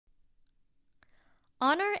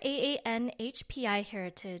Honor AANHPI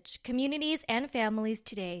heritage, communities, and families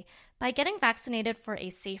today by getting vaccinated for a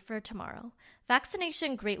safer tomorrow.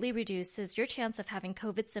 Vaccination greatly reduces your chance of having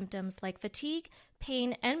COVID symptoms like fatigue,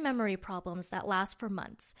 pain, and memory problems that last for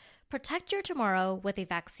months. Protect your tomorrow with a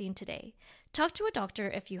vaccine today. Talk to a doctor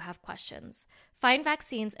if you have questions. Find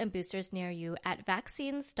vaccines and boosters near you at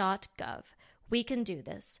vaccines.gov. We can do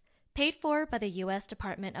this. Paid for by the U.S.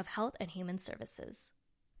 Department of Health and Human Services.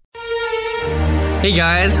 Hey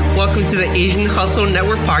guys, welcome to the Asian Hustle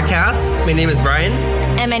Network podcast. My name is Brian.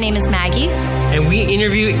 And my name is Maggie. And we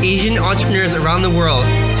interview Asian entrepreneurs around the world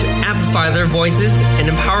to amplify their voices and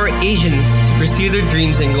empower Asians to pursue their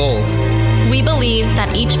dreams and goals. We believe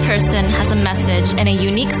that each person has a message and a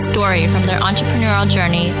unique story from their entrepreneurial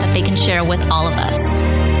journey that they can share with all of us.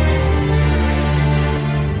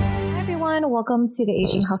 Welcome to the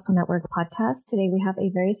Asian Hustle Network podcast. Today we have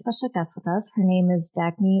a very special guest with us. Her name is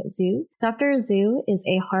Dagny Zhu. Dr. Zhu is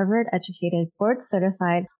a Harvard-educated,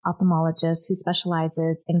 board-certified ophthalmologist who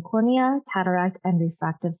specializes in cornea, cataract, and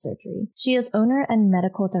refractive surgery. She is owner and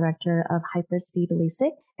medical director of Hyperspeed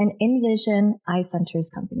LASIK, an InVision Eye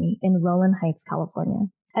Centers company in Rowland Heights, California.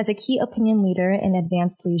 As a key opinion leader in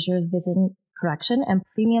advanced leisure vision correction and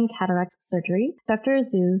premium cataract surgery, Dr.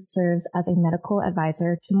 Zhu serves as a medical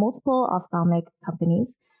advisor to multiple ophthalmic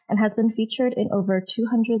companies and has been featured in over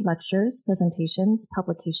 200 lectures, presentations,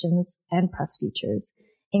 publications, and press features,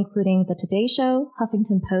 including The Today Show,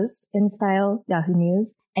 Huffington Post, InStyle, Yahoo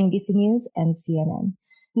News, NBC News, and CNN.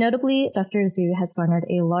 Notably, Dr. Zhu has garnered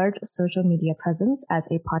a large social media presence as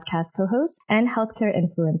a podcast co-host and healthcare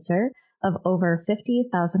influencer of over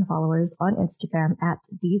 50,000 followers on Instagram at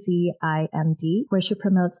DZIMD, where she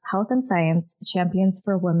promotes health and science, champions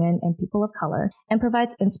for women and people of color, and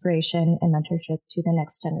provides inspiration and mentorship to the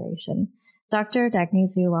next generation. Dr. Dagny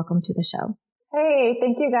Zhu, welcome to the show. Hey,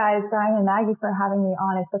 thank you guys, Brian and Maggie, for having me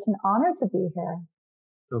on. It's such an honor to be here.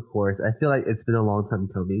 Of course. I feel like it's been a long time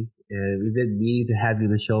coming, and we've been meaning to have you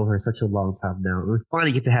on the show for such a long time now. We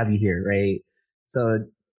finally get to have you here, right? So,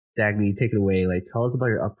 Dagny, take it away. Tell us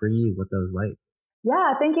about your upbringing, what that was like.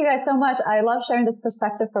 Yeah, thank you guys so much. I love sharing this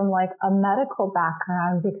perspective from a medical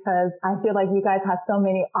background because I feel like you guys have so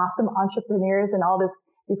many awesome entrepreneurs and all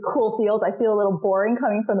these cool fields. I feel a little boring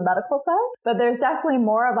coming from the medical side, but there's definitely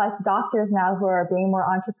more of us doctors now who are being more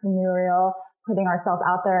entrepreneurial, putting ourselves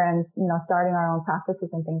out there and, starting our own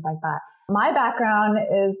practices and things like that. My background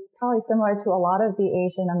is probably similar to a lot of the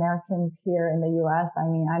Asian Americans here in the U.S. I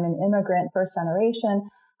mean, I'm an immigrant, first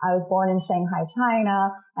generation. I was born in Shanghai, China,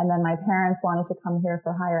 and then my parents wanted to come here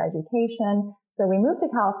for higher education. So we moved to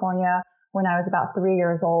California when I was about 3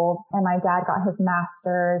 years old, and my dad got his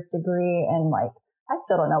master's degree in I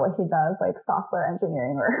still don't know what he does, software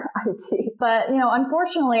engineering or IT. But,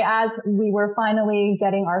 unfortunately, as we were finally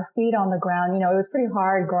getting our feet on the ground, it was pretty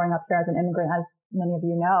hard growing up here as an immigrant, as many of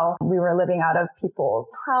you know. We were living out of people's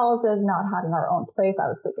houses, not having our own place. I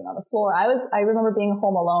was sleeping on the floor. I remember being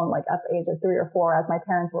home alone, at the age of 3 or 4, as my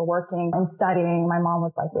parents were working and studying. My mom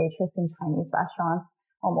was waitressing Chinese restaurants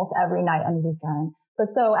almost every night and weekend. But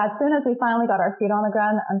so as soon as we finally got our feet on the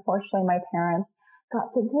ground, unfortunately, my parents got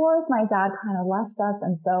divorced. My dad kind of left us.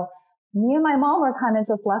 And so me and my mom were kind of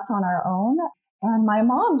just left on our own. And my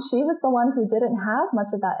mom, she was the one who didn't have much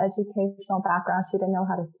of that educational background. She didn't know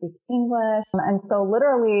how to speak English. And so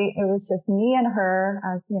literally it was just me and her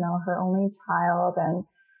as, her only child and,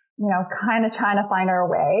 kind of trying to find our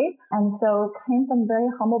way. And so came from very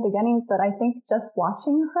humble beginnings, but I think just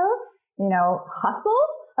watching her, hustle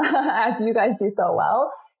as you guys do so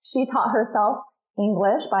well, she taught herself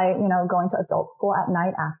English by, going to adult school at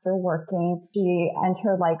night after working. She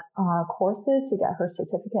entered courses to get her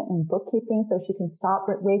certificate in bookkeeping so she can stop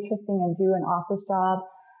waitressing and do an office job.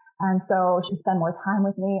 And so she spent more time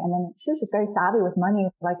with me. And then she was just very savvy with money,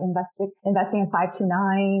 investing in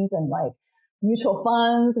 529s and mutual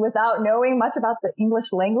funds without knowing much about the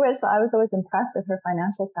English language. So I was always impressed with her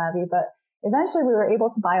financial savvy. But eventually we were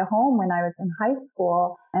able to buy a home when I was in high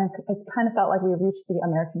school, and it kind of felt like we reached the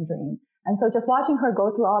American dream. And so just watching her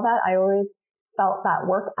go through all that, I always felt that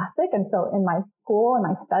work ethic. And so in my school and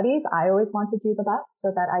my studies, I always wanted to do the best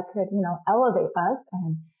so that I could, elevate us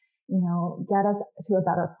and, get us to a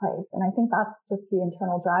better place. And I think that's just the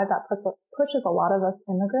internal drive that pushes a lot of us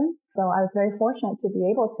immigrants. So I was very fortunate to be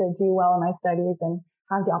able to do well in my studies and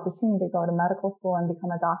have the opportunity to go to medical school and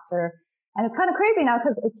become a doctor. And it's kind of crazy now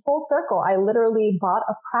because it's full circle. I literally bought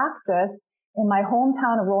a practice in my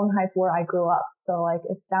hometown of Rowland Heights where I grew up. So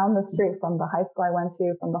it's down the street from the high school I went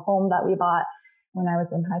to, from the home that we bought when I was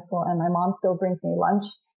in high school. And my mom still brings me lunch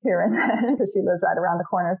here and then because she lives right around the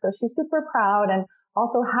corner. So she's super proud. And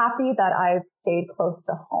also happy that I've stayed close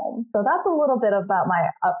to home. So that's a little bit about my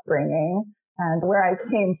upbringing and where I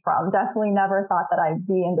came from. Definitely never thought that I'd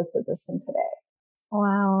be in this position today.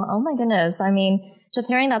 Wow. Oh my goodness. I mean, just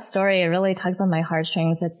hearing that story, it really tugs on my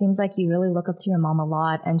heartstrings. It seems like you really look up to your mom a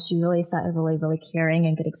lot, and she really set a really, really caring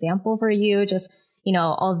and good example for you. Just,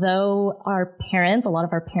 although a lot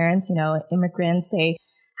of our parents, immigrants, they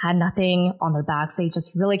had nothing on their backs. They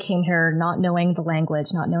just really came here not knowing the language,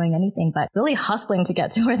 not knowing anything, but really hustling to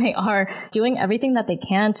get to where they are, doing everything that they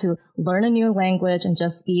can to learn a new language and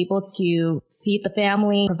just be able to feed the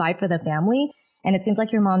family, provide for the family. And it seems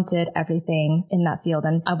like your mom did everything in that field.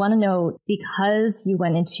 And I want to know, because you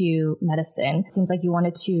went into medicine, it seems like you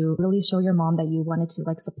wanted to really show your mom that you wanted to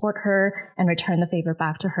support her and return the favor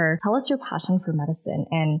back to her. Tell us your passion for medicine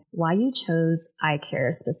and why you chose eye care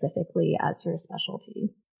specifically as your specialty.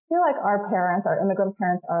 I feel like our immigrant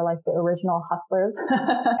parents are like the original hustlers.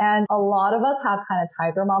 And a lot of us have kind of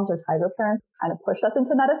tiger moms or tiger parents kind of push us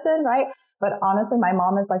into medicine, right? But honestly, my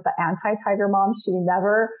mom is like the anti-tiger mom. She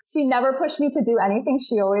never pushed me to do anything.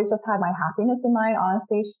 She always just had my happiness in mind.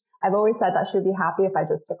 Honestly, I've always said that she would be happy if I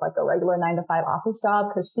just took like a regular 9-to-5 office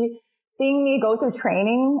job, because seeing me go through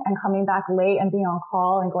training and coming back late and being on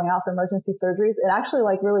call and going out for emergency surgeries, it actually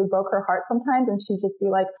really broke her heart sometimes. And she'd just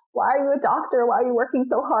be like, why are you a doctor? Why are you working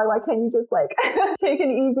so hard? Why can't you just take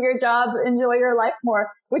an easier job, enjoy your life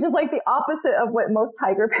more? Which is the opposite of what most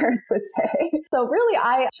tiger parents would say. So really,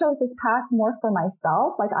 I chose this path more for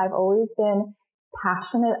myself. I've always been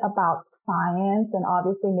passionate about science and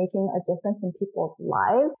obviously making a difference in people's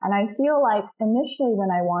lives. And I feel like initially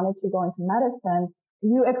when I wanted to go into medicine,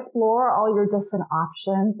 you explore all your different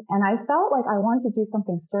options. And I felt like I wanted to do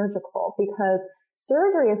something surgical, because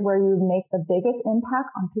surgery is where you make the biggest impact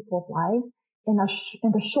on people's lives in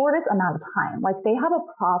the shortest amount of time. They have a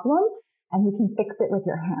problem and you can fix it with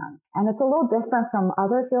your hands. And it's a little different from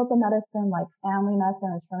other fields of medicine, like family medicine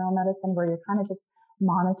or internal medicine, where you're kind of just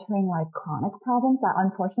monitoring chronic problems that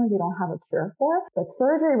unfortunately we don't have a cure for. But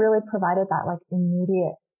surgery really provided that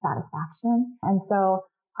immediate satisfaction. And so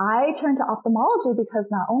I turned to ophthalmology because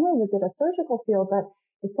not only was it a surgical field, but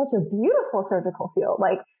it's such a beautiful surgical field.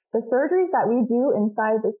 The surgeries that we do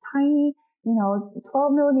inside this tiny, 12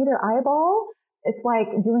 millimeter eyeball, it's like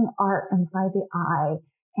doing art inside the eye.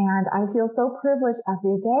 And I feel so privileged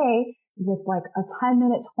every day with a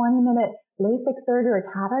 10-minute, 20-minute LASIK surgery or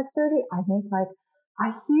cataract surgery. I make a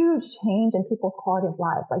huge change in people's quality of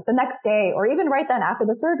lives. The next day, or even right then after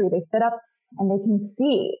the surgery, they sit up and they can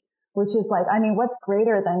see, which is what's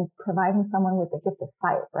greater than providing someone with the gift of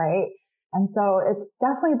sight, right? And so it's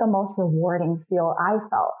definitely the most rewarding field I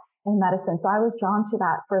felt in medicine. So I was drawn to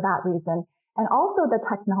that for that reason. And also the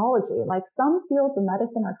technology, some fields of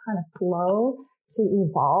medicine are kind of slow to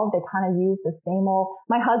evolve. They kind of use the same old,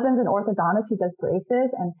 my husband's an orthodontist, he does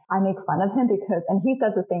braces, and I make fun of him and he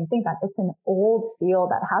says the same thing, that it's an old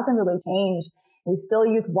field that hasn't really changed. We still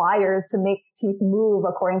use wires to make teeth move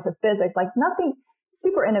according to physics. Nothing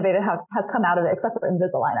super innovative has come out of it, except for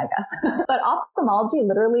Invisalign, I guess. But ophthalmology,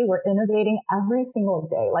 literally, we're innovating every single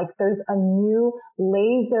day. There's a new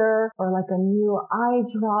laser or a new eye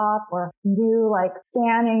drop or new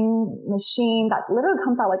scanning machine that literally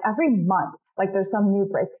comes out every month. There's some new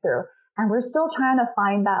breakthrough. And we're still trying to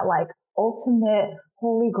find that ultimate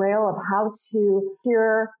holy grail of how to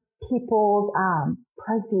cure people's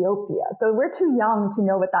presbyopia. So we're too young to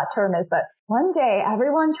know what that term is, but one day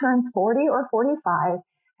everyone turns 40 or 45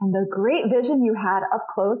 and the great vision you had up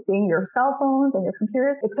close seeing your cell phones and your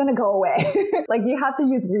computers, it's going to go away. You have to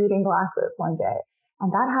use reading glasses one day.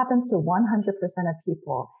 And that happens to 100% of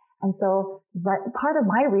people. And so part of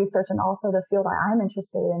my research and also the field that I'm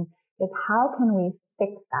interested in is how can we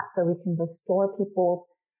fix that so we can restore people's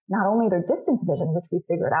not only their distance vision, which we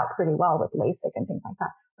figured out pretty well with LASIK and things like that,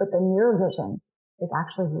 but the near vision is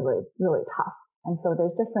actually really, really tough. And so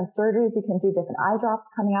there's different surgeries you can do, different eye drops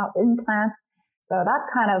coming out, implants. So that's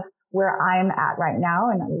kind of where I'm at right now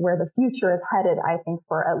and where the future is headed, I think,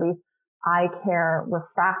 for at least eye care,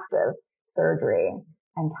 refractive surgery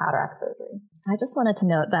and cataract surgery. I just wanted to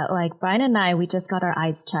note that Brian and I, we just got our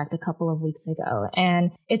eyes checked a couple of weeks ago.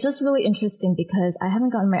 And it's just really interesting because I haven't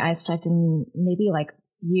gotten my eyes checked in maybe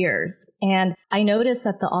years. And I noticed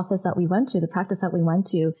that the office that we went to, the practice that we went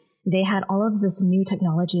to, they had all of this new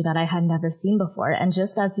technology that I had never seen before. And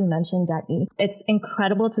just as you mentioned, Dagny, it's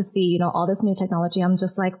incredible to see, you know, all this new technology. I'm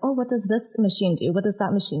just like, oh, what does this machine do? What does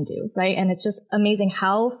that machine do? Right. And it's just amazing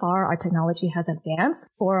how far our technology has advanced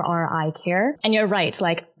for our eye care. And you're right.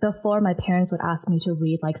 Like before, my parents would ask me to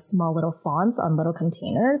read like small little fonts on little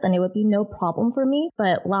containers, and it would be no problem for me.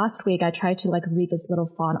 But last week I tried to like read this little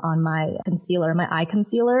font on my concealer, my eye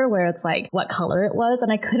concealer, where it's like what color it was,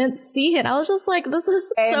 and I couldn't see it. I was just like, this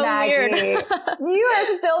is so weird. You are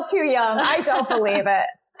still too young. I don't believe it.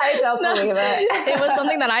 I don't believe it. It was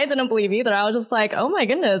something that I didn't believe either. I was just like, oh my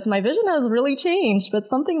goodness, my vision has really changed. But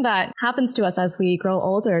something that happens to us as we grow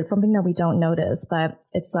older, it's something that we don't notice. But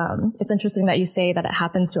it's interesting that you say that it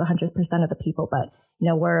happens to 100% of the people. But, you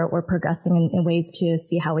know, we're progressing in ways to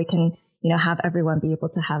see how we can, you know, have everyone be able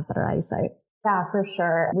to have better eyesight. Yeah, for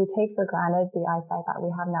sure. We take for granted the eyesight that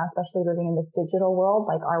we have now, especially living in this digital world.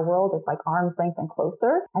 Like our world is like arm's length and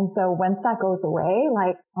closer. And so once that goes away,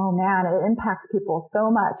 like, oh man, it impacts people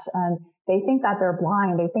so much. And they think that they're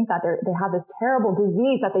blind. They think that they have this terrible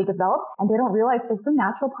disease that they developed, and they don't realize it's the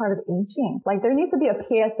natural part of aging. Like there needs to be a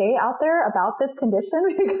PSA out there about this condition,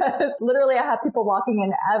 because literally I have people walking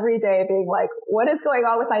in every day being like, what is going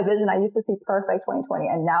on with my vision? I used to see perfect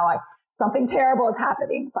 2020 and now something terrible is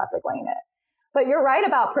happening. So I have to explain it. But you're right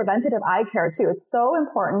about preventative eye care too. It's so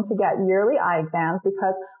important to get yearly eye exams,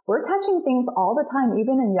 because we're catching things all the time,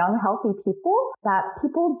 even in young, healthy people, that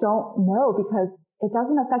people don't know because it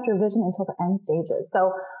doesn't affect your vision until the end stages.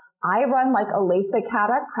 So I run like a LASIK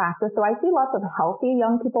cataract practice. So I see lots of healthy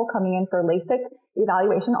young people coming in for LASIK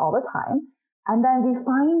evaluation all the time. And then we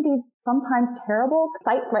find these sometimes terrible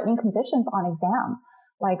sight-threatening conditions on exam.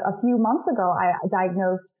 Like a few months ago, I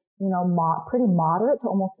diagnosed pretty moderate to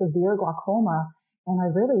almost severe glaucoma in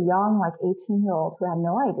a really young, like 18-year-old who had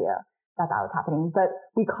no idea that was happening. But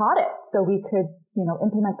we caught it, so we could,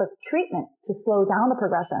 implement the treatment to slow down the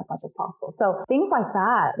progression as much as possible. So things like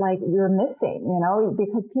that, like you're missing,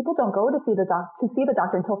 because people don't go to see the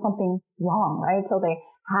doctor until something's wrong, right? Until they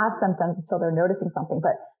have symptoms, until they're noticing something.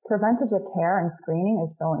 But preventative care and screening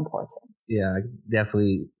is so important. Yeah,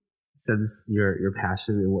 definitely. Sense your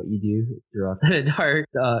passion and what you do throughout the entire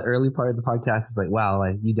early part of the podcast is like, wow,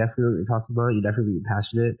 like you definitely know what you're talking about. You definitely are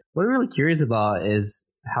passionate. What I'm really curious about is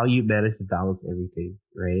how you manage to balance everything,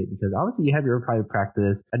 right? Because obviously you have your own private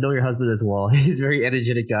practice. I know your husband as well. He's a very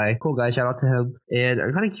energetic guy. Cool guy. Shout out to him. And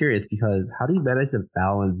I'm kind of curious because how do you manage to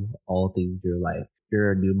balance all things in your life?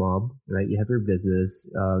 You're a new mom, right? You have your business.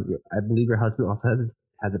 I believe your husband also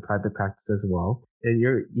has a private practice as well. And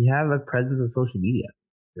you have a presence on social media.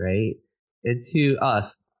 Right? And to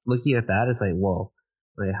us, looking at that, it's like, whoa,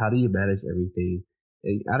 like, how do you manage everything?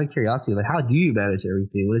 And out of curiosity, like, how do you manage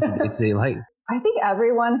everything? What is your day-to-day like? I think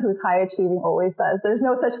everyone who's high achieving always says there's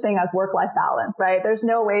no such thing as work-life balance, right? There's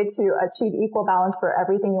no way to achieve equal balance for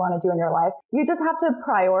everything you want to do in your life. You just have to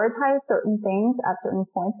prioritize certain things at certain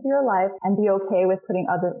points of your life and be okay with putting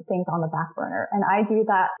other things on the back burner. And I do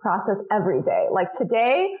that process every day. Like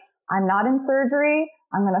today, I'm not in surgery.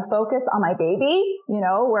 I'm going to focus on my baby,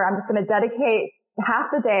 where I'm just going to dedicate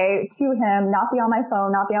half the day to him, not be on my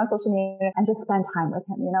phone, not be on social media, and just spend time with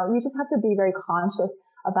him. You just have to be very conscious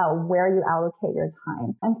about where you allocate your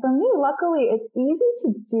time. And for me, luckily, it's easy to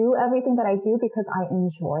do everything that I do because I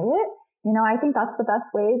enjoy it. I think that's the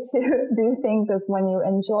best way to do things is when you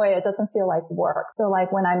enjoy it. It doesn't feel like work. So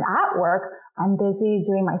like when I'm at work, I'm busy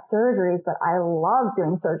doing my surgeries, but I love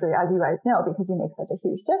doing surgery, as you guys know, because you make such a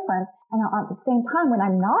huge difference. And at the same time, when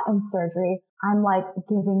I'm not in surgery, I'm like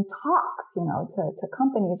giving talks, to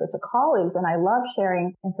companies or to colleagues. And I love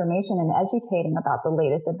sharing information and educating about the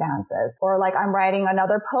latest advances. Or like I'm writing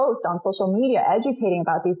another post on social media, educating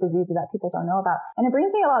about these diseases that people don't know about. And it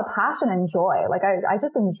brings me a lot of passion and joy. Like I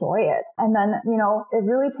just enjoy it. And then, it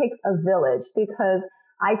really takes a village because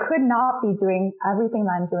I could not be doing everything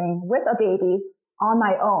that I'm doing with a baby on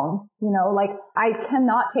my own, like I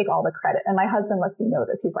cannot take all the credit. And my husband lets me know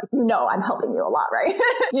this. He's like, I'm helping you a lot, right?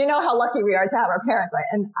 You know how lucky we are to have our parents, right?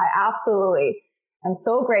 And I absolutely am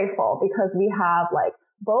so grateful because we have like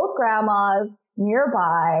both grandmas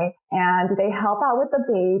nearby and they help out with the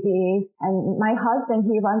babies. And my husband,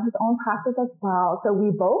 he runs his own practice as well. So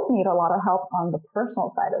we both need a lot of help on the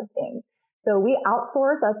personal side of things. So we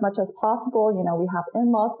outsource as much as possible. We have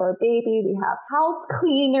in-laws for a baby. We have house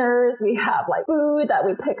cleaners. We have like food that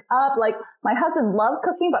we pick up. Like my husband loves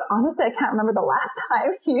cooking, but honestly, I can't remember the last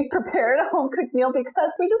time he prepared a home cooked meal because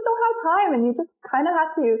we just don't have time and you just kind of have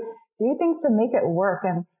to do things to make it work.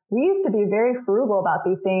 And we used to be very frugal about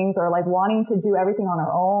these things or like wanting to do everything on our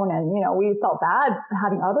own. And, we felt bad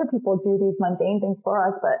having other people do these mundane things for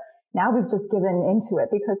us. But now we've just given into it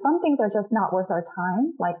because some things are just not worth our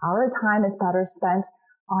time. Like our time is better spent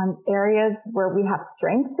on areas where we have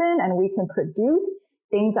strengths in and we can produce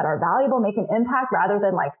things that are valuable, make an impact rather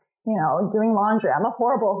than like, doing laundry. I'm a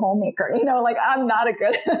horrible homemaker. Like I'm not a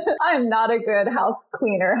good house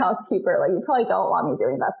cleaner, housekeeper. Like you probably don't want me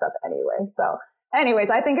doing that stuff anyway. So anyways,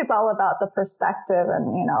 I think it's all about the perspective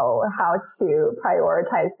and, how to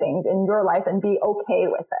prioritize things in your life and be okay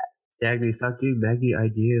with it. Dagny, stop giving Maggie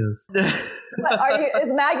ideas. Is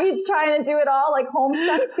Maggie trying to do it all, like home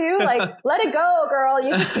stuff too? Like, let it go, girl.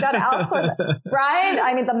 You just got to outsource it. Brian,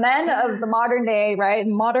 I mean, the men of the modern day, right?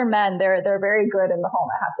 Modern men, they're very good in the home,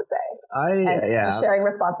 I have to say. And sharing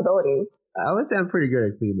responsibilities. I would say I'm pretty good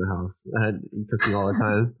at cleaning the house and cooking all the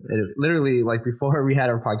time. And literally, like before we had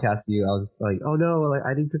our podcast, I was like, "Oh no, like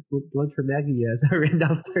I didn't cook lunch for Maggie yet." So I ran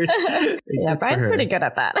downstairs. Yeah, Brian's pretty good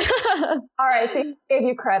at that. All right, so he gave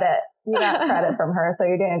you credit. You got credit from her, so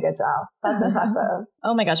you're doing a good job. That's impressive.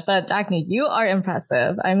 Oh my gosh, but Dagny, you are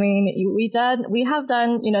impressive. I mean, we have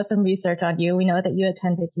done, some research on you. We know that you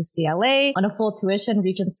attended UCLA on a full tuition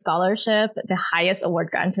Regents scholarship, the highest award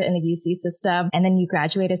granted in the UC system. And then you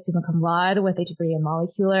graduated summa cum laude with a degree in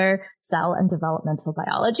molecular, cell, and developmental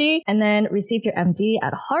biology, and then received your MD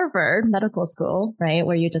at Harvard Medical School, right?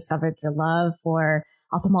 Where you discovered your love for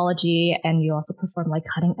ophthalmology, and you also perform like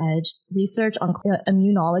cutting edge research on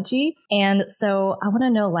immunology. And so I want to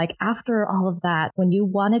know, like, after all of that, when you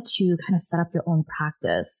wanted to kind of set up your own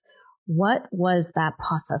practice, what was that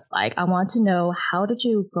process like? I want to know, how did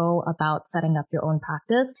you go about setting up your own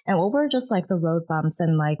practice, and what were just like the road bumps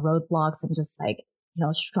and like roadblocks and just like,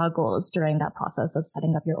 struggles during that process of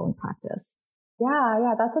setting up your own practice?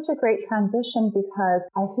 Yeah, that's such a great transition because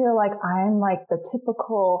I feel like I'm like the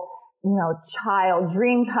typical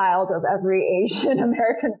dream child of every Asian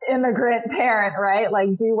American immigrant parent, right? Like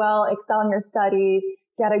do well, excel in your studies,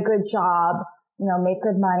 get a good job, make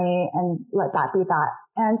good money, and let that be that.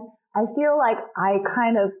 And I feel like I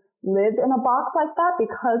kind of lived in a box like that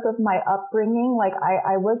because of my upbringing. Like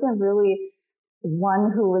I wasn't really one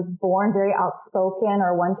who was born very outspoken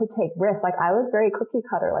or one to take risks. Like I was very cookie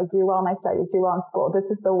cutter, like do well in my studies, do well in school. This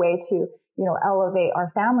is the way to, elevate our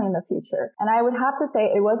family in the future. And I would have to say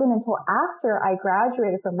it wasn't until after I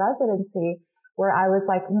graduated from residency where I was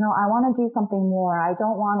like, I want to do something more. I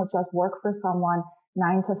don't want to just work for someone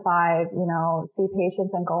 9 to 5, see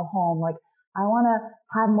patients and go home. Like I want to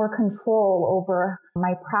have more control over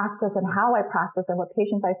my practice and how I practice and what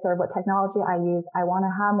patients I serve, what technology I use. I want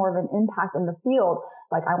to have more of an impact in the field.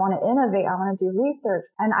 Like I want to innovate. I want to do research.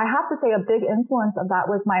 And I have to say a big influence of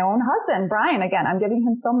that was my own husband, Brian. Again, I'm giving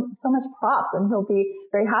him so much props, and he'll be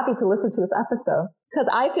very happy to listen to this episode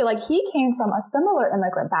because I feel like he came from a similar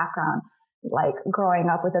immigrant background, like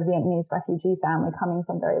growing up with a Vietnamese refugee family coming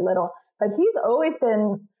from very little. But he's always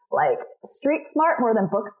been like street smart more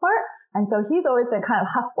than book smart. And so he's always been kind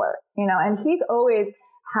of hustler, and he's always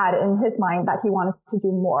had in his mind that he wanted to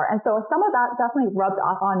do more. And so some of that definitely rubbed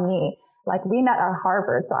off on me. Like we met at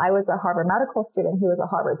Harvard. So I was a Harvard medical student. He was a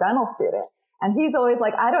Harvard dental student. And he's always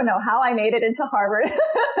like, I don't know how I made it into Harvard.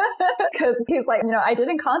 Cause he's like, I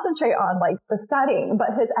didn't concentrate on like the studying,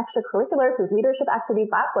 but his extracurriculars, his leadership activities,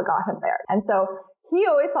 that's what got him there. And so he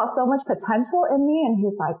always saw so much potential in me. And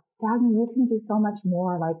he's like, Dagny, you can do so much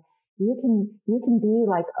more. Like, you can be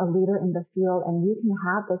like a leader in the field, and you can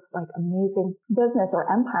have this like amazing business or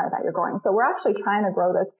empire that you're growing. So we're actually trying to grow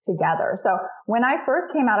this together. So when I first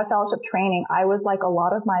came out of fellowship training, I was like a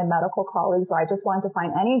lot of my medical colleagues where I just wanted to find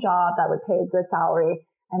any job that would pay a good salary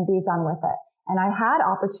and be done with it. And I had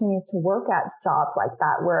opportunities to work at jobs like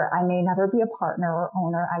that where I may never be a partner or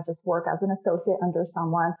owner. I just work as an associate under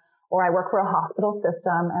someone, or I work for a hospital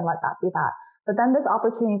system and let that be that. But then this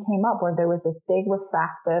opportunity came up where there was this big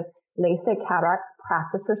refractive LASIK cataract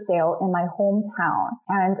practice for sale in my hometown.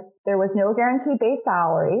 And there was no guaranteed base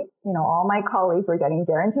salary. All my colleagues were getting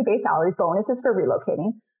guaranteed base salaries, bonuses for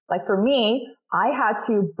relocating. Like for me, I had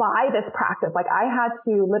to buy this practice. Like I had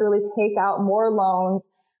to literally take out more loans,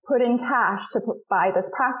 put in cash to buy this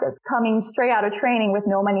practice, coming straight out of training with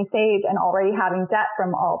no money saved and already having debt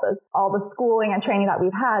from all the schooling and training that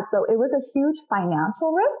we've had. So it was a huge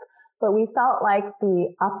financial risk, but we felt like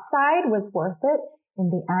the upside was worth it in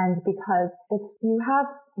the end, because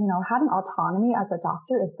having autonomy as a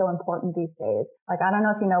doctor is so important these days. Like, I don't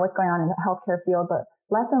know if you know what's going on in the healthcare field, but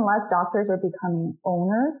less and less doctors are becoming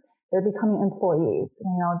owners. They're becoming employees.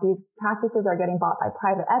 These practices are getting bought by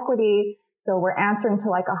private equity. So we're answering to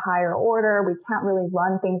like a higher order. We can't really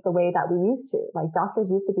run things the way that we used to. Like doctors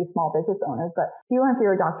used to be small business owners, but fewer and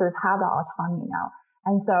fewer doctors have that autonomy now.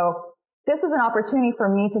 And so this is an opportunity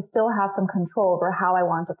for me to still have some control over how I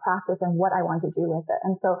want to practice and what I want to do with it.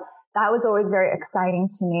 And so that was always very exciting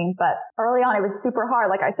to me. But early on, it was super hard,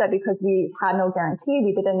 like I said, because we had no guarantee.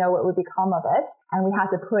 We didn't know what would become of it. And we had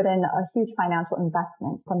to put in a huge financial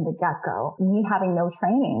investment from the get-go. Me having no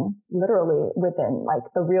training, literally within like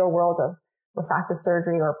the real world of refractive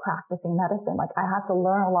surgery or practicing medicine. Like I had to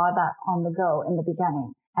learn a lot of that on the go in the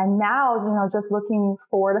beginning. And now, just looking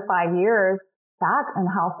 4 to 5 years back and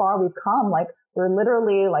how far we've come, like we're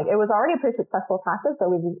literally like, it was already a pretty successful practice, but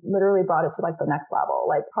we've literally brought it to like the next level,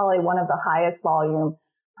 like probably one of the highest volume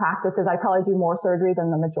practices. I probably do more surgery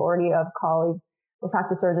than the majority of colleagues,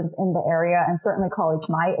 refractive surgeons in the area, and certainly colleagues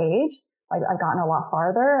my age. Like I've gotten a lot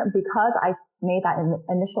farther because I made that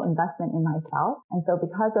initial investment in myself. And so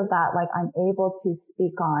because of that, like I'm able to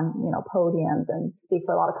speak on, podiums and speak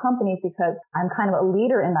for a lot of companies because I'm kind of a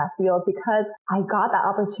leader in that field because I got that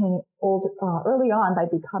opportunity early on by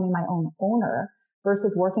becoming my own owner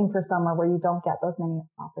versus working for somewhere where you don't get those many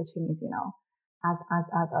opportunities,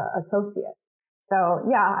 as a associate. So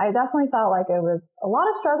yeah, I definitely felt like it was a lot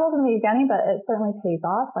of struggles in the beginning, but it certainly pays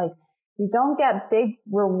off. Like you don't get big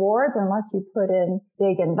rewards unless you put in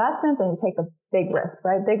big investments and you take a big risk,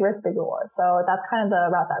 right? Big risk, big reward. So that's kind of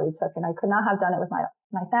the route that we took. And I could not have done it with my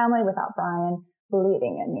family without Brian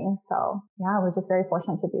believing in me. So yeah, we're just very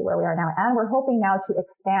fortunate to be where we are now. And we're hoping now to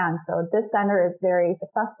expand. So this center is very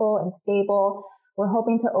successful and stable. We're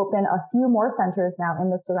hoping to open a few more centers now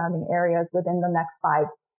in the surrounding areas within the next 5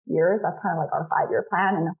 years. That's kind of like our 5-year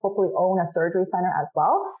plan, and hopefully own a surgery center as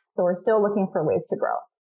well. So we're still looking for ways to grow.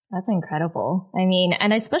 That's incredible. I mean,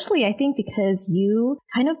 and especially I think because you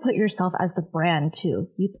kind of put yourself as the brand too.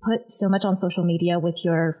 You put so much on social media with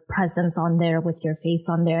your presence on there, with your face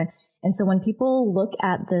on there. And so when people look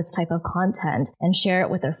at this type of content and share it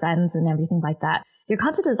with their friends and everything like that, your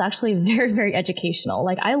content is actually very, very educational.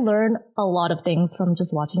 Like I learn a lot of things from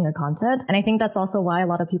just watching your content. And I think that's also why a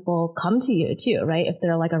lot of people come to you too, right? If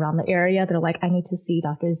they're like around the area, they're like, I need to see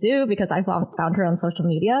Dr. Zhu because I found her on social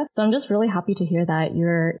media. So I'm just really happy to hear that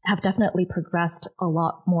have definitely progressed a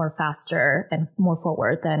lot more faster and more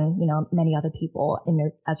forward than, many other people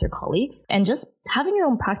as your colleagues. And just having your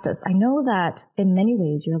own practice. I know that in many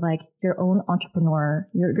ways you're like your own entrepreneur.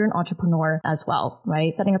 You're an entrepreneur as well,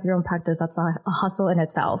 right? Setting up your own practice, that's a hustle in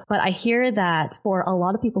itself. But I hear that for a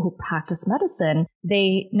lot of people who practice medicine,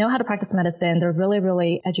 they know how to practice medicine. They're really,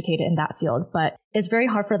 really educated in that field, but it's very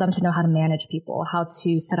hard for them to know how to manage people, how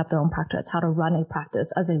to set up their own practice, how to run a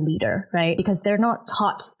practice as a leader, right? Because they're not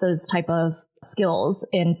taught those type of skills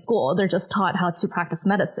in school. They're just taught how to practice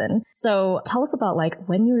medicine. So tell us about like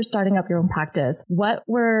when you were starting up your own practice, what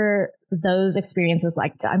were those experiences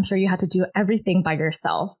like? I'm sure you had to do everything by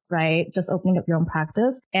yourself, right? Just opening up your own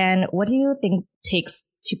practice. And what do you think takes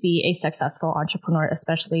to be a successful entrepreneur,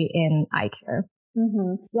 especially in eye care?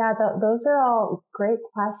 Mm-hmm. Yeah, those are all great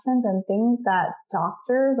questions and things that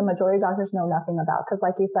the majority of doctors know nothing about. Because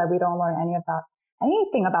like you said, we don't learn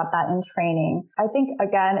anything about that in training. I think,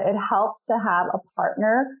 again, it helped to have a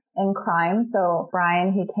partner in crime. So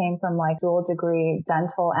Brian, he came from like dual degree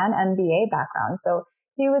dental and MBA background. So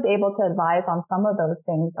he was able to advise on some of those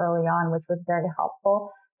things early on, which was very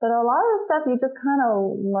helpful. But a lot of the stuff you just kind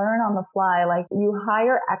of learn on the fly. Like you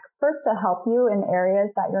hire experts to help you in areas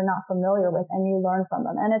that you're not familiar with and you learn from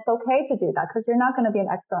them. And it's okay to do that because you're not going to be an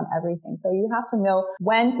expert on everything. So you have to know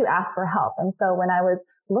when to ask for help. And so when I was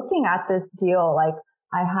looking at this deal, like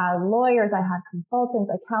I had lawyers, I had consultants,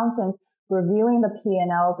 accountants reviewing the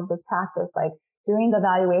P&Ls of this practice, like doing the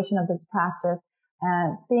valuation of this practice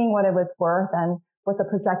and seeing what it was worth and what the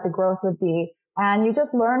projected growth would be. And you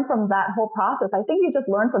just learn from that whole process. I think you just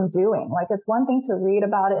learn from doing. Like it's one thing to read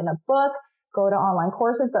about it in a book, go to online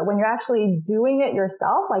courses, but when you're actually doing it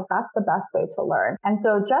yourself, like that's the best way to learn. And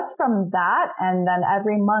so just from that, and then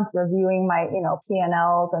every month reviewing my,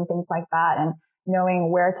 P&Ls and things like that, and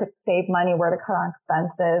knowing where to save money, where to cut on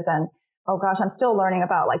expenses. And oh gosh, I'm still learning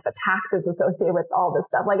about like the taxes associated with all this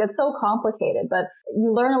stuff. Like it's so complicated, but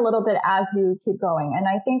you learn a little bit as you keep going. And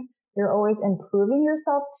I think you're always improving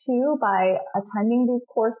yourself too by attending these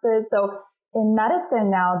courses. So in medicine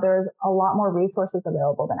now, there's a lot more resources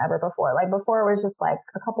available than ever before. Like before it was just like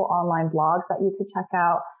a couple online blogs that you could check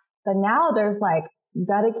out. But now there's like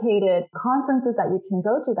dedicated conferences that you can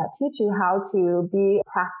go to that teach you how to be a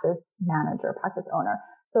practice manager, practice owner.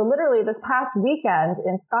 So literally this past weekend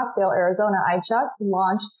in Scottsdale, Arizona, I just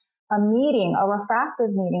launched a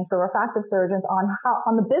refractive meeting for refractive surgeons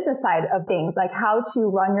on the business side of things, like how to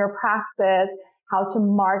run your practice, how to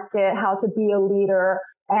market, how to be a leader.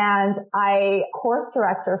 And I course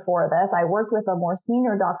director for this. I worked with a more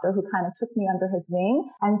senior doctor who kind of took me under his wing.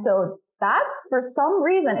 And so that's for some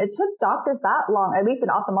reason, it took doctors that long, at least in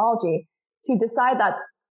ophthalmology, to decide that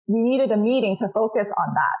we needed a meeting to focus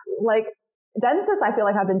on that. Like dentists, I feel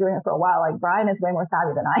like I've been doing it for a while. Like Brian is way more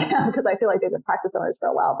savvy than I am because I feel like they've been practice owners for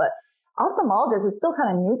a while, but ophthalmologists is still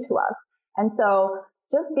kind of new to us. And so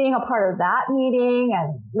just being a part of that meeting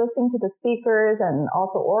and listening to the speakers and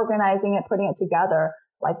also organizing it, putting it together,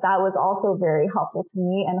 like that was also very helpful to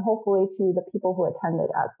me and hopefully to the people who attended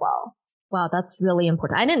as well. Wow, that's really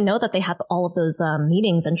important. I didn't know that they had all of those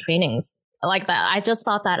meetings and trainings like that. I just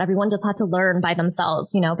thought that everyone just had to learn by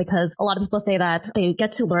themselves, because a lot of people say that they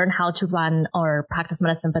get to learn how to run or practice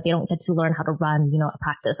medicine, but they don't get to learn how to run, a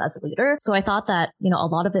practice as a leader. So I thought that, a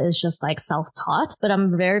lot of it is just like self-taught, but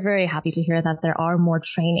I'm very, very happy to hear that there are more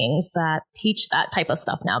trainings that teach that type of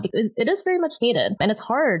stuff now because it is very much needed and it's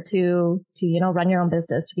hard to run your own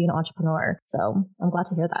business, to be an entrepreneur. So I'm glad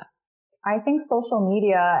to hear that. I think social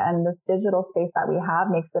media and this digital space that we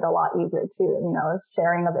have makes it a lot easier too,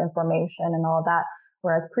 sharing of information and all of that.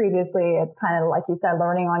 Whereas previously it's kind of like you said,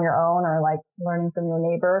 learning on your own or like learning from your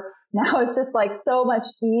neighbor. Now it's just like so much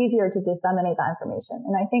easier to disseminate that information.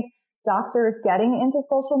 And I think doctors getting into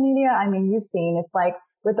social media, I mean, you've seen it's like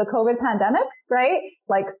with the COVID pandemic, right?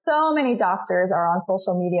 Like so many doctors are on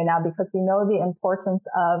social media now because we know the importance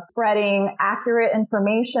of spreading accurate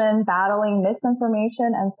information, battling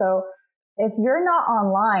misinformation. And so if you're not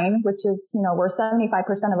online, which is, where 75%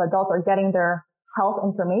 of adults are getting their health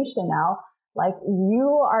information now, like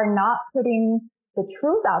you are not putting the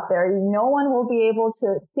truth out there. No one will be able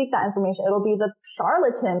to seek that information. It'll be the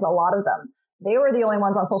charlatans, a lot of them. They were the only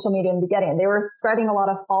ones on social media in the beginning. They were spreading a lot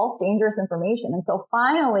of false, dangerous information. And so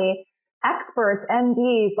finally, experts,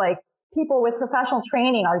 MDs, like people with professional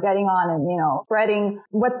training are getting on and, spreading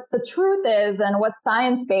what the truth is and what's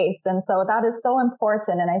science-based. And so that is so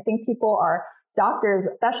important. And I think doctors,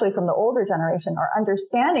 especially from the older generation, are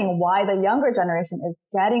understanding why the younger generation is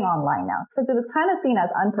getting online now. Because it was kind of seen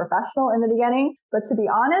as unprofessional in the beginning. But to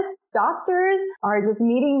be honest, doctors are just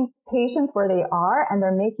meeting patients where they are and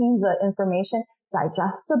they're making the information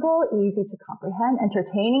digestible, easy to comprehend,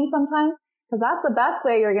 entertaining sometimes. Because that's the best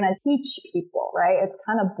way you're going to teach people, right? It's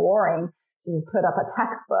kind of boring to just put up a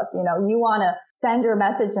textbook. You want to send your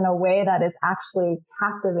message in a way that is actually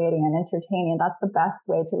captivating and entertaining. That's the best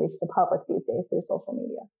way to reach the public these days through social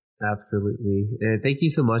media. Absolutely. And thank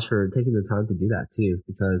you so much for taking the time to do that too,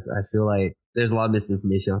 because I feel like there's a lot of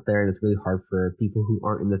misinformation out there and it's really hard for people who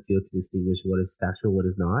aren't in the field to distinguish what is factual, what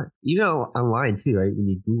is not. Online too, right?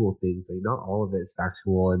 When you Google things, like not all of it is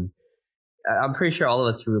factual. And I'm pretty sure all of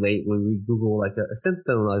us can relate when we Google like a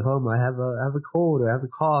symptom, like, I have a cold or I have a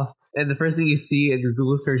cough. And the first thing you see in your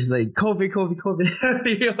Google search is like COVID.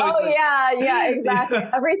 Yeah, exactly.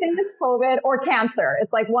 Everything is COVID or cancer.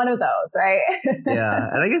 It's like one of those, right? Yeah.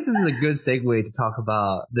 And I guess this is a good segue to talk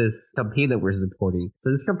about this campaign that we're supporting.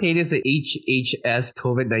 So this campaign is the HHS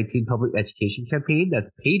COVID-19 Public Education Campaign that's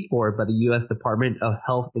paid for by the U.S. Department of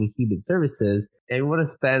Health and Human Services. And we want to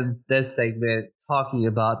spend this segment talking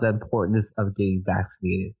about the importance of getting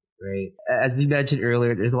vaccinated, right? As you mentioned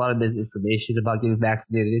earlier, there's a lot of misinformation about getting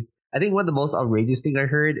vaccinated. I think one of the most outrageous thing I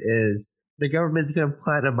heard is the government's going to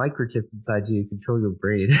plant a microchip inside you to control your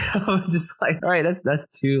brain. I'm just like, all right, that's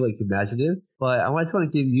too imaginative. But I just want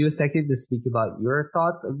to give you a second to speak about your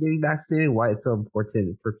thoughts on getting vaccinated and why it's so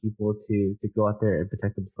important for people to go out there and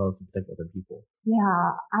protect themselves and protect other people.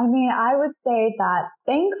 Yeah, I mean, I would say that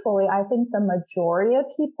thankfully, I think the majority of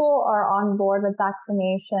people are on board with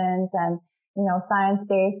vaccinations and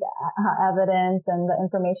science-based evidence and the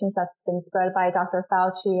information that's been spread by Dr.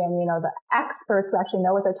 Fauci and, the experts who actually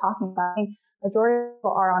know what they're talking about. I think the majority of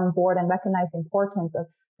people are on board and recognize the importance of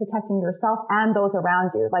protecting yourself and those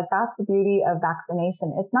around you. Like that's the beauty of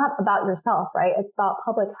vaccination. It's not about yourself, right? It's about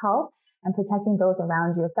public health and protecting those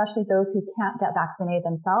around you, especially those who can't get vaccinated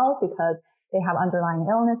themselves because they have underlying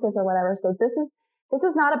illnesses or whatever. So this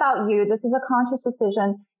is not about you. This is a conscious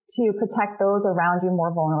decision to protect those around you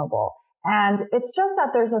more vulnerable. And it's just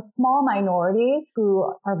that there's a small minority who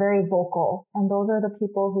are very vocal. And those are the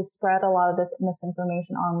people who spread a lot of this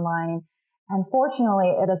misinformation online. And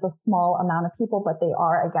fortunately, it is a small amount of people, but they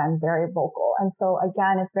are, again, very vocal. And so,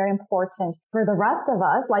 again, it's very important for the rest of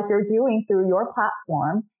us, like you're doing through your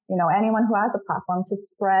platform, anyone who has a platform to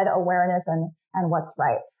spread awareness and what's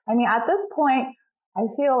right. I mean, at this point, I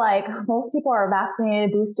feel like most people are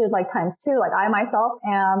vaccinated, boosted like times 2. Like I myself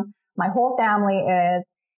am, my whole family is.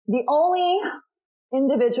 The only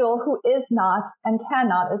individual who is not and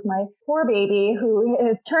cannot is my poor baby who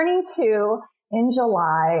is turning 2 in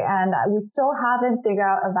July. And we still haven't figured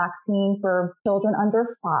out a vaccine for children under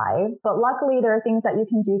 5. But luckily, there are things that you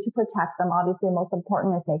can do to protect them. Obviously, the most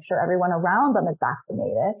important is make sure everyone around them is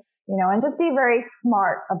vaccinated, and just be very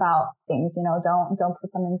smart about things. Don't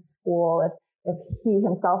put them in school if if he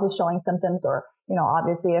himself is showing symptoms, or,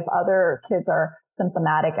 obviously if other kids are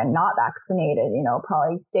symptomatic and not vaccinated,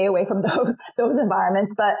 probably stay away from those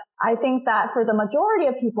environments. But I think that for the majority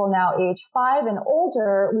of people now, age 5 and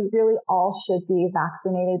older, we really all should be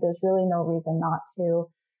vaccinated. There's really no reason not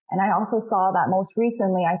to. And I also saw that most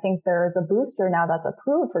recently, I think there's a booster now that's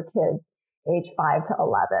approved for kids age 5 to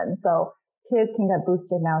 11. So kids can get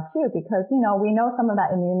boosted now too, because, we know some of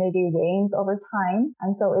that immunity wanes over time.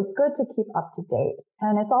 And so it's good to keep up to date.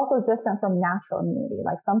 And it's also different from natural immunity.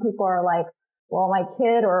 Like some people are like, well, my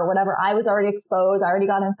kid or whatever, I was already exposed, I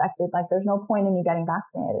already got infected. Like there's no point in me getting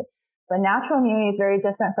vaccinated. But natural immunity is very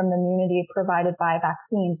different from the immunity provided by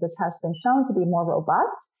vaccines, which has been shown to be more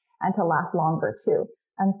robust and to last longer too.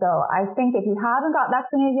 And so I think if you haven't got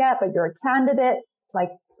vaccinated yet, but you're a candidate,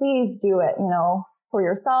 like please do it, for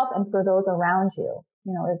yourself and for those around you.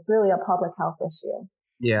 It's really a public health issue.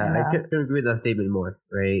 Yeah, I couldn't agree with that statement more,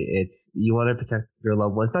 right? It's, you want to protect your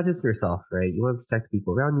loved ones, not just yourself, right? You want to protect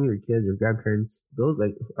people around you, your kids, your grandparents, those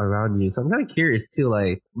like around you. So I'm kind of curious too,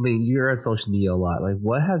 like, I mean, you're on social media a lot. Like,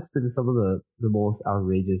 what has been some of the most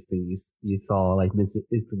outrageous things you saw, like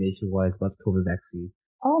misinformation wise about the COVID vaccine?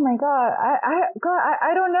 Oh my God.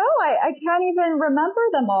 I don't know. I can't even remember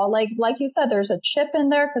them all. Like you said, there's a chip in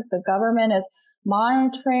there because the government is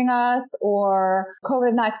monitoring us, or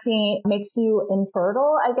COVID vaccine makes you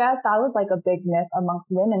infertile. I guess that was like a big myth amongst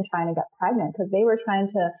women trying to get pregnant, because they were trying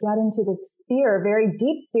to get into this fear, very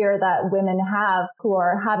deep fear that women have who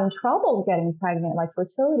are having trouble getting pregnant. Like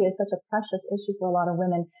fertility is such a precious issue for a lot of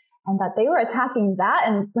women, and that they were attacking that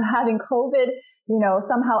and having COVID,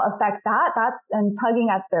 somehow affect that's and tugging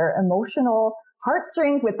at their emotional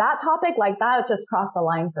heartstrings with that topic. Like that just crossed the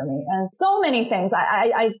line for me. And so many things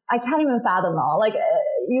I can't even fathom all. Like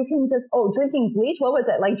you can just, drinking bleach, what was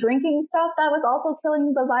it, like drinking stuff that was also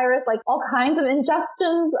killing the virus, like all kinds of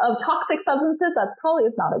ingestions of toxic substances. That probably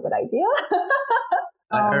is not a good idea.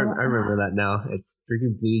 I remember that now. It's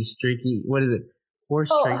drinking bleach, what is it,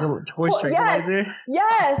 horse tranquilizer?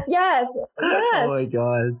 Yes. Oh my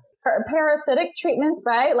God. Parasitic treatments,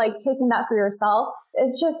 right? Like taking that for yourself.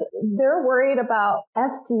 It's just, they're worried about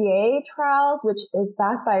FDA trials, which is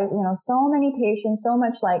backed by, so many patients, so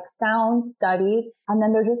much like sound studies. And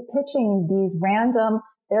then they're just pitching these random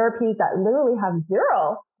therapies that literally have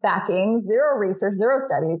zero backing, zero research, zero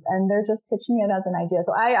studies. And they're just pitching it as an idea.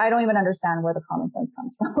 So I don't even understand where the common sense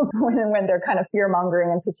comes from when they're kind of fear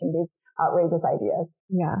mongering and pitching these outrageous ideas.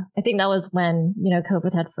 Yeah. I think that was when,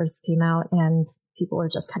 COVID had first came out and people were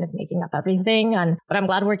just kind of making up everything. But I'm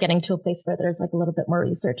glad we're getting to a place where there's like a little bit more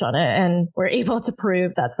research on it and we're able to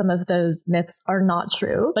prove that some of those myths are not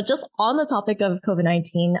true. But just on the topic of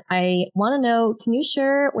COVID-19, I want to know, can you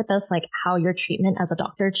share with us like how your treatment as a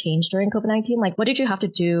doctor changed during COVID-19? Like what did you have to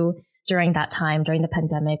do during that time, during the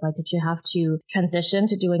pandemic? Like, did you have to transition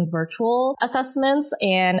to doing virtual assessments?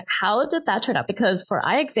 And how did that turn out? Because for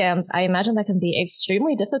eye exams, I imagine that can be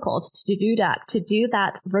extremely difficult to do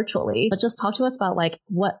that virtually. But just talk to us about like,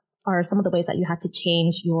 what are some of the ways that you had to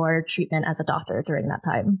change your treatment as a doctor during that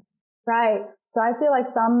time? Right. So I feel like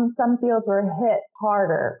some fields were hit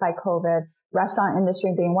harder by COVID. Restaurant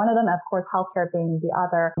industry being one of them, of course, healthcare being the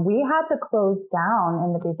other. We had to close down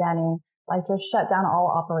in the beginning, like just shut down all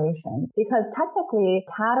operations, because technically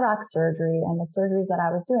cataract surgery and the surgeries that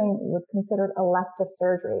I was doing was considered elective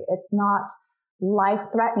surgery. It's not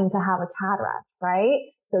life-threatening to have a cataract, right?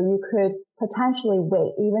 So you could potentially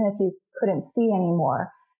wait, even if you couldn't see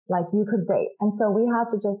anymore, like you could wait. And so we had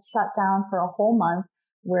to just shut down for a whole month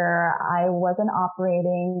where I wasn't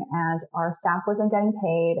operating and our staff wasn't getting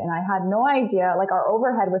paid. And I had no idea, like our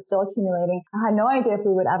overhead was still accumulating. I had no idea if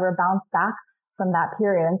we would ever bounce back from that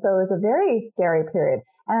period. And so it was a very scary period.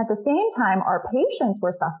 And at the same time, our patients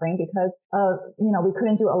were suffering because of, we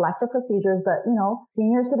couldn't do elective procedures, but,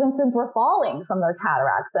 senior citizens were falling from their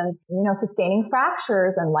cataracts and, sustaining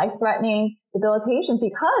fractures and life-threatening debilitation,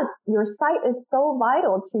 because your sight is so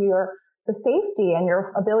vital to the safety and your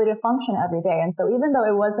ability to function every day. And so even though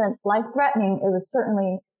it wasn't life-threatening, it was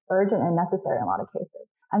certainly urgent and necessary in a lot of cases.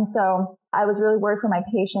 And so I was really worried for my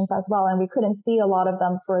patients as well. And we couldn't see a lot of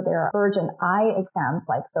them for their urgent eye exams.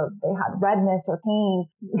 Like, so they had redness or pain.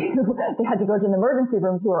 They had to go to the emergency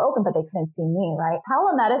rooms who were open, but they couldn't see me, right?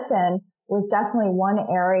 Telemedicine was definitely one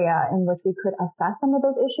area in which we could assess some of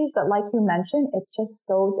those issues. But like you mentioned, it's just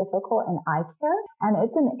so difficult in eye care. And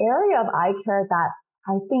it's an area of eye care that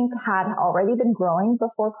I think had already been growing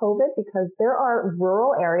before COVID, because there are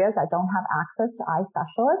rural areas that don't have access to eye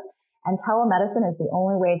specialists. And telemedicine is the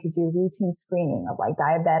only way to do routine screening of like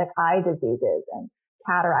diabetic eye diseases and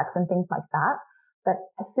cataracts and things like that. But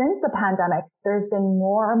since the pandemic, there's been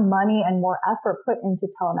more money and more effort put into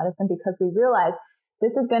telemedicine because we realize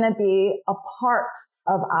this is going to be a part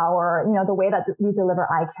of our, the way that we deliver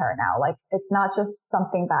eye care now. Like, it's not just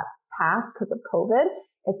something that passed because of COVID.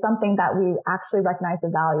 It's something that we actually recognize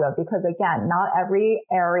the value of because, again, not every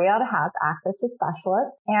area has access to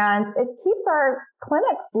specialists, and it keeps our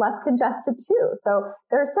clinics less congested too. So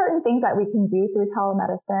there are certain things that we can do through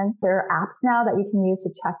telemedicine. There are apps now that you can use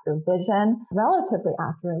to check your vision relatively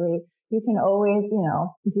accurately. You can always,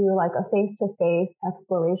 do like a face-to-face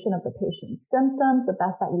exploration of the patient's symptoms the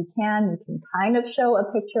best that you can. You can kind of show a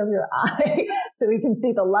picture of your eye so we can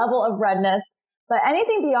see the level of redness. But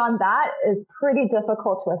anything beyond that is pretty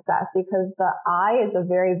difficult to assess because the eye is a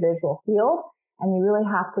very visual field and you really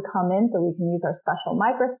have to come in so we can use our special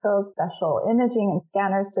microscopes, special imaging and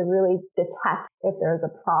scanners to really detect if there's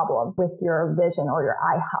a problem with your vision or your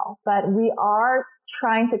eye health. But we are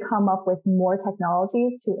trying to come up with more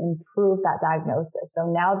technologies to improve that diagnosis.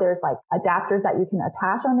 So now there's like adapters that you can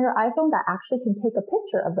attach on your iPhone that actually can take a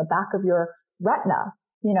picture of the back of your retina,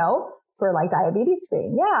 for like diabetes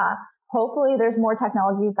screening. Yeah. Hopefully there's more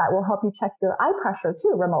technologies that will help you check your eye pressure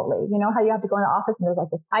too remotely. You know how you have to go in the office and there's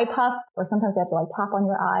like this eye puff, or sometimes you have to like tap on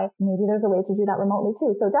your eye. Maybe there's a way to do that remotely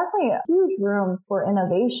too. So definitely a huge room for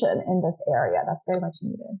innovation in this area. That's very much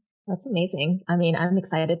needed. That's amazing. I mean, I'm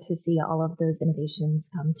excited to see all of those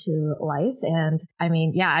innovations come to life. And I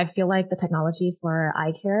mean, yeah, I feel like the technology for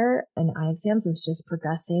eye care and eye exams is just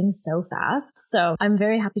progressing so fast. So I'm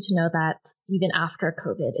very happy to know that even after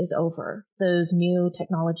COVID is over, those new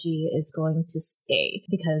technology is going to stay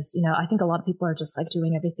because, I think a lot of people are just like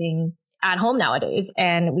doing everything at home nowadays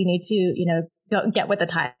and we need to, get with the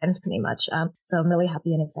times pretty much. So I'm really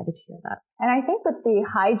happy and excited to hear that. And I think with the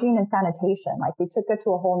hygiene and sanitation, like we took it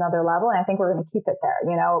to a whole nother level and I think we're going to keep it there.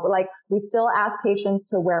 Like we still ask patients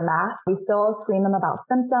to wear masks. We still screen them about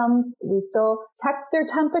symptoms. We still check their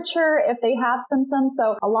temperature if they have symptoms.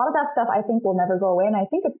 So a lot of that stuff I think will never go away. And I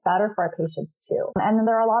think it's better for our patients too. And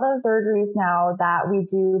there are a lot of surgeries now that we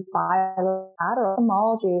do bilateral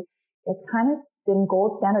ophthalmology. It's kind of been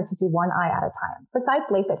gold standard to do one eye at a time. Besides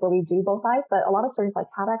LASIK, where we do both eyes, but a lot of surgeries like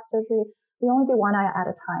cataract surgery, we only do one eye at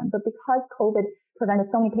a time. But because COVID prevented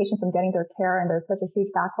so many patients from getting their care and there's such a huge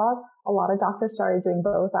backlog, a lot of doctors started doing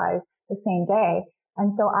both eyes the same day. And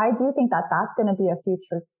so I do think that that's going to be the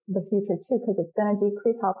future too, because it's going to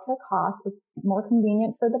decrease healthcare costs. It's more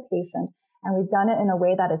convenient for the patient. And we've done it in a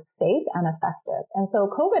way that it's safe and effective. And so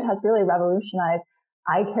COVID has really revolutionized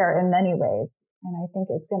eye care in many ways. And I think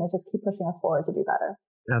it's going to just keep pushing us forward to do better.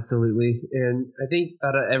 Absolutely. And I think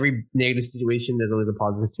out of every negative situation, there's always a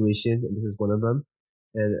positive situation. And this is one of them.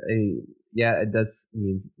 And it does.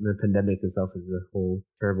 The pandemic itself is a whole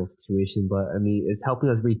terrible situation, but it's helping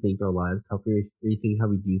us rethink our lives, helping rethink how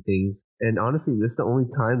we do things. And honestly, this is the only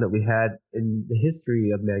time that we had in the history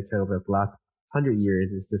of mankind over the last 100 years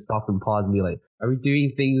is to stop and pause and be like, are we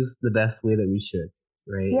doing things the best way that we should?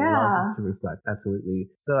 Right? Yeah. It allows us to reflect. Absolutely.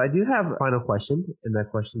 So I do have a final question. And that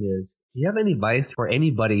question is, do you have any advice for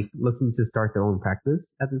anybody looking to start their own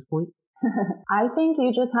practice at this point? I think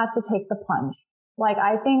you just have to take the plunge. Like,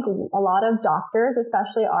 I think a lot of doctors,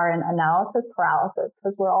 especially, are in analysis paralysis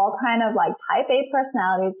because we're all kind of like type A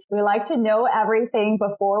personalities. We like to know everything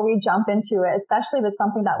before we jump into it, especially if it's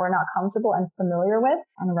something that we're not comfortable and familiar with.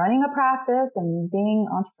 And running a practice and being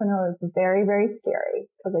an entrepreneur is very, very scary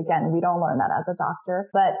because, again, we don't learn that as a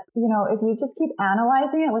doctor. But, if you just keep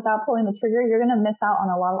analyzing it without pulling the trigger, you're going to miss out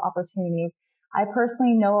on a lot of opportunities. I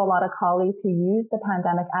personally know a lot of colleagues who use the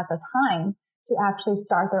pandemic as a time to actually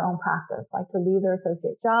start their own practice, like to leave their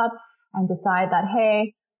associate job and decide that,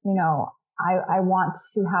 hey, I want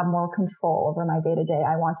to have more control over my day to day.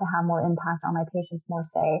 I want to have more impact on my patients, more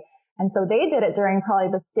say. And so they did it during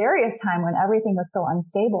probably the scariest time when everything was so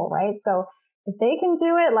unstable, right? So if they can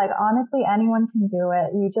do it, like honestly, anyone can do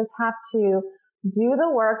it. You just have to do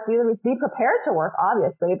the work, be prepared to work,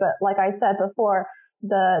 obviously. But like I said before,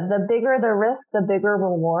 the bigger the risk, the bigger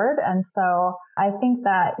reward. And so I think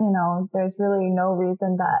that, there's really no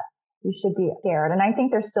reason that you should be scared. And I think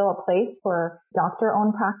there's still a place for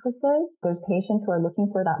doctor-owned practices. There's patients who are looking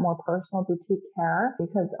for that more personal boutique care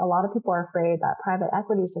because a lot of people are afraid that private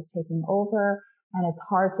equity is just taking over and it's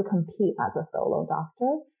hard to compete as a solo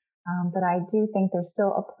doctor. But I do think there's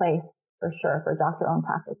still a place for sure for doctor-owned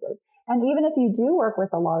practices. And even if you do work with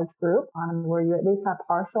a large group where you at least have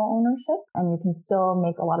partial ownership and you can still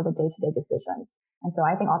make a lot of the day-to-day decisions. And so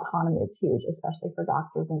I think autonomy is huge, especially for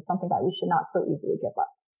doctors, and something that we should not so easily give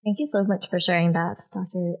up. Thank you so much for sharing that,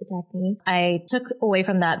 Dr. Dagny. I took away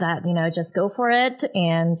from that, just go for it.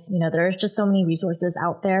 And, there's just so many resources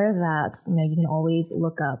out there that, you can always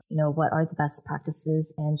look up, what are the best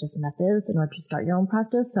practices and just methods in order to start your own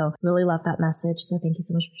practice. So really love that message. So thank you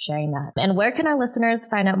so much for sharing that. And where can our listeners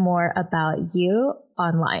find out more about you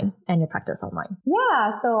online and your practice online? Yeah,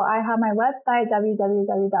 so I have my website,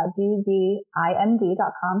 www.dzimd.com.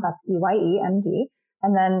 That's EYEMD.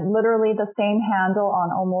 And then literally the same handle on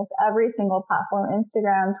almost every single platform,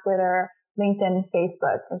 Instagram, Twitter, LinkedIn,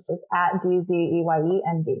 Facebook. It's just at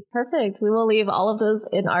DZEYEMD. Perfect. We will leave all of those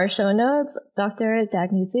in our show notes. Dr.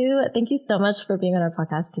 Dagny Zhu, thank you so much for being on our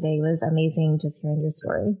podcast today. It was amazing just hearing your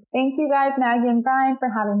story. Thank you guys, Maggie and Brian, for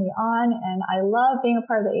having me on. And I love being a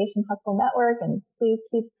part of the Asian Hustle Network. And please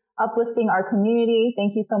keep uplifting our community.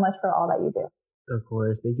 Thank you so much for all that you do. Of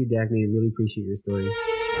course. Thank you, Dagny. Really appreciate your story.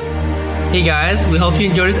 Hey guys, we hope you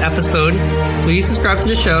enjoyed this episode. Please subscribe to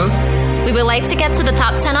the show. We would like to get to the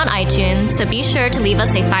top 10 on iTunes, so be sure to leave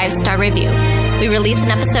us a 5-star review. We release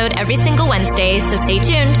an episode every single Wednesday, so stay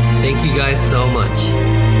tuned. Thank you guys so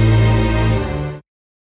much.